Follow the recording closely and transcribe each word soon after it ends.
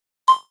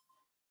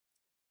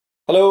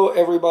Hello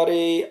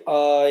everybody,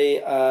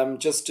 I am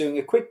just doing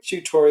a quick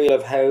tutorial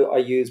of how I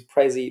use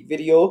Prezi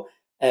video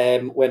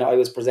when I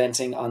was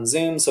presenting on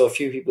Zoom. So a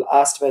few people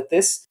asked about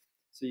this.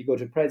 So you go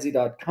to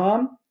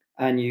prezi.com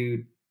and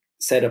you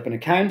set up an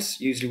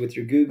account, usually with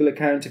your Google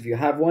account if you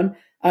have one.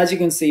 As you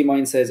can see,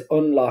 mine says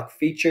unlock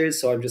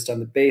features, so I'm just on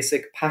the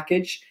basic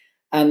package.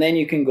 And then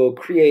you can go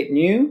create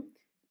new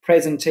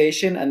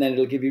presentation, and then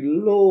it'll give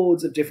you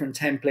loads of different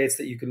templates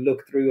that you can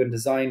look through and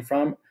design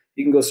from.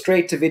 You can go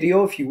straight to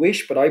video if you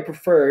wish, but I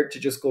prefer to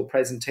just go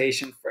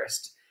presentation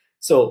first.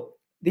 So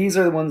these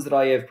are the ones that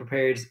I have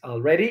prepared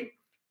already.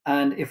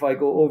 And if I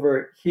go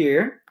over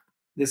here,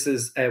 this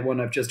is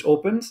one I've just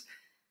opened.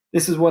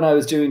 This is one I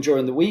was doing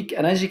during the week.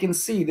 And as you can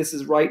see, this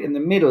is right in the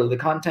middle. The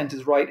content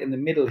is right in the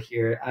middle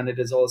here, and it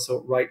is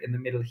also right in the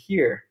middle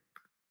here.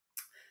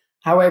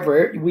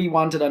 However, we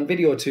want it on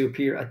video to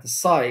appear at the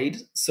side.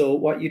 So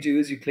what you do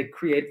is you click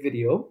create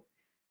video,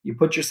 you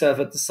put yourself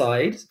at the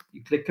side,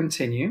 you click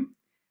continue,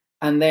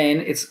 and then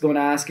it's going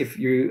to ask if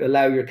you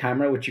allow your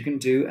camera, which you can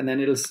do, and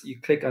then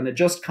you click on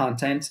adjust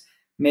content,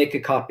 make a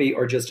copy,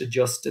 or just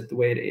adjust it the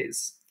way it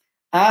is.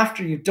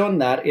 After you've done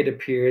that, it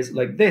appears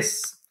like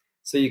this.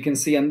 So you can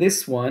see on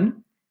this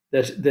one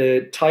that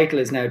the title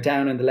is now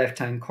down in the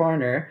left-hand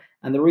corner,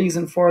 and the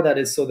reason for that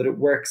is so that it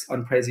works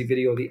on Prezi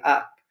Video, the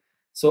app.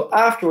 So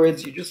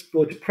afterwards, you just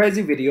go to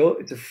Prezi Video.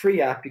 It's a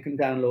free app you can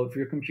download for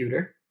your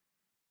computer.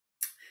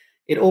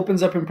 It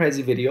opens up in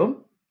Prezi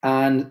Video,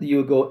 and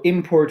you go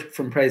import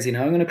from Prezi.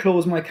 Now I'm going to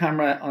close my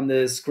camera on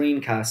the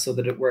screencast so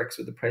that it works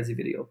with the Prezi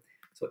Video.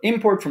 So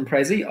import from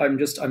Prezi.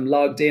 I'm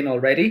logged in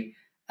already,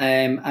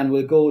 and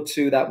we'll go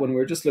to that one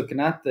we're just looking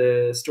at,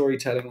 the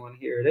storytelling one.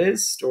 Here it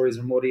is. Stories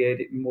are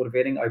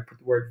motivating. I put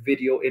the word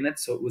video in it,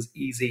 so it was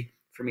easy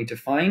for me to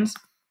find.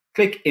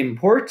 Click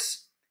import.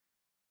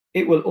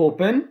 It will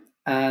open,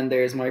 and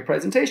there's my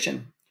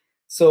presentation.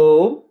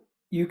 So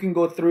you can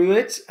go through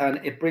it, and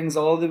it brings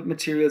all the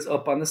materials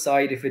up on the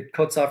side. If it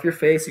cuts off your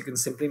face, you can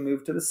simply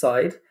move to the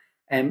side,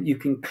 and you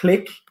can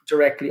click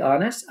directly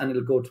on it and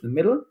it'll go to the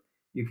middle.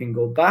 You can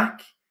go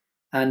back,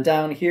 and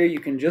down here you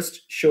can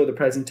just show the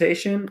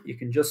presentation, you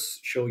can just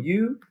show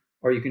you,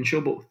 or you can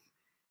show both.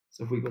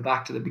 So if we go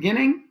back to the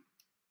beginning,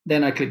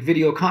 then I click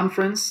video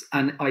conference,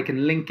 and I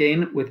can link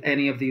in with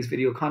any of these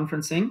video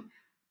conferencing.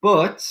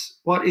 But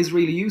what is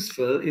really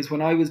useful is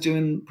when I was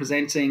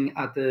presenting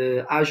at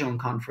the Ajon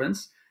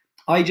conference,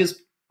 I just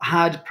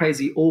had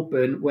Prezi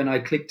open when I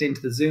clicked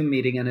into the Zoom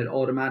meeting, and it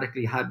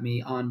automatically had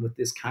me on with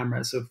this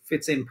camera. So it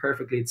fits in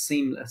perfectly, it's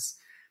seamless.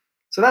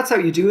 So that's how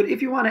you do it.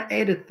 If you want to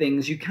edit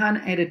things, you can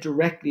edit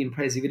directly in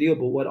Prezi Video,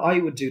 but what I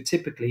would do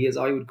typically is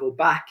I would go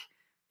back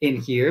in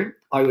here,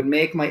 I would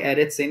make my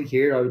edits in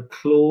here, I would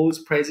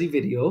close Prezi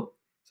Video,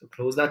 so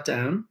close that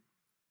down.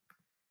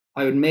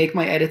 I would make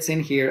my edits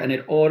in here, and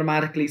it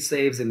automatically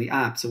saves in the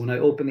app. So when I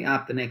open the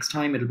app the next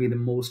time, it'll be the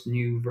most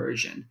new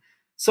version.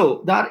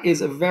 So that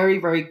is a very,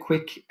 very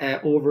quick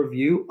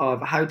overview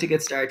of how to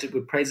get started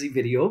with Prezi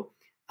Video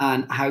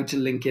and how to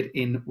link it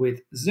in with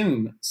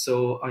Zoom.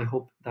 So I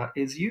hope that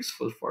is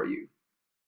useful for you.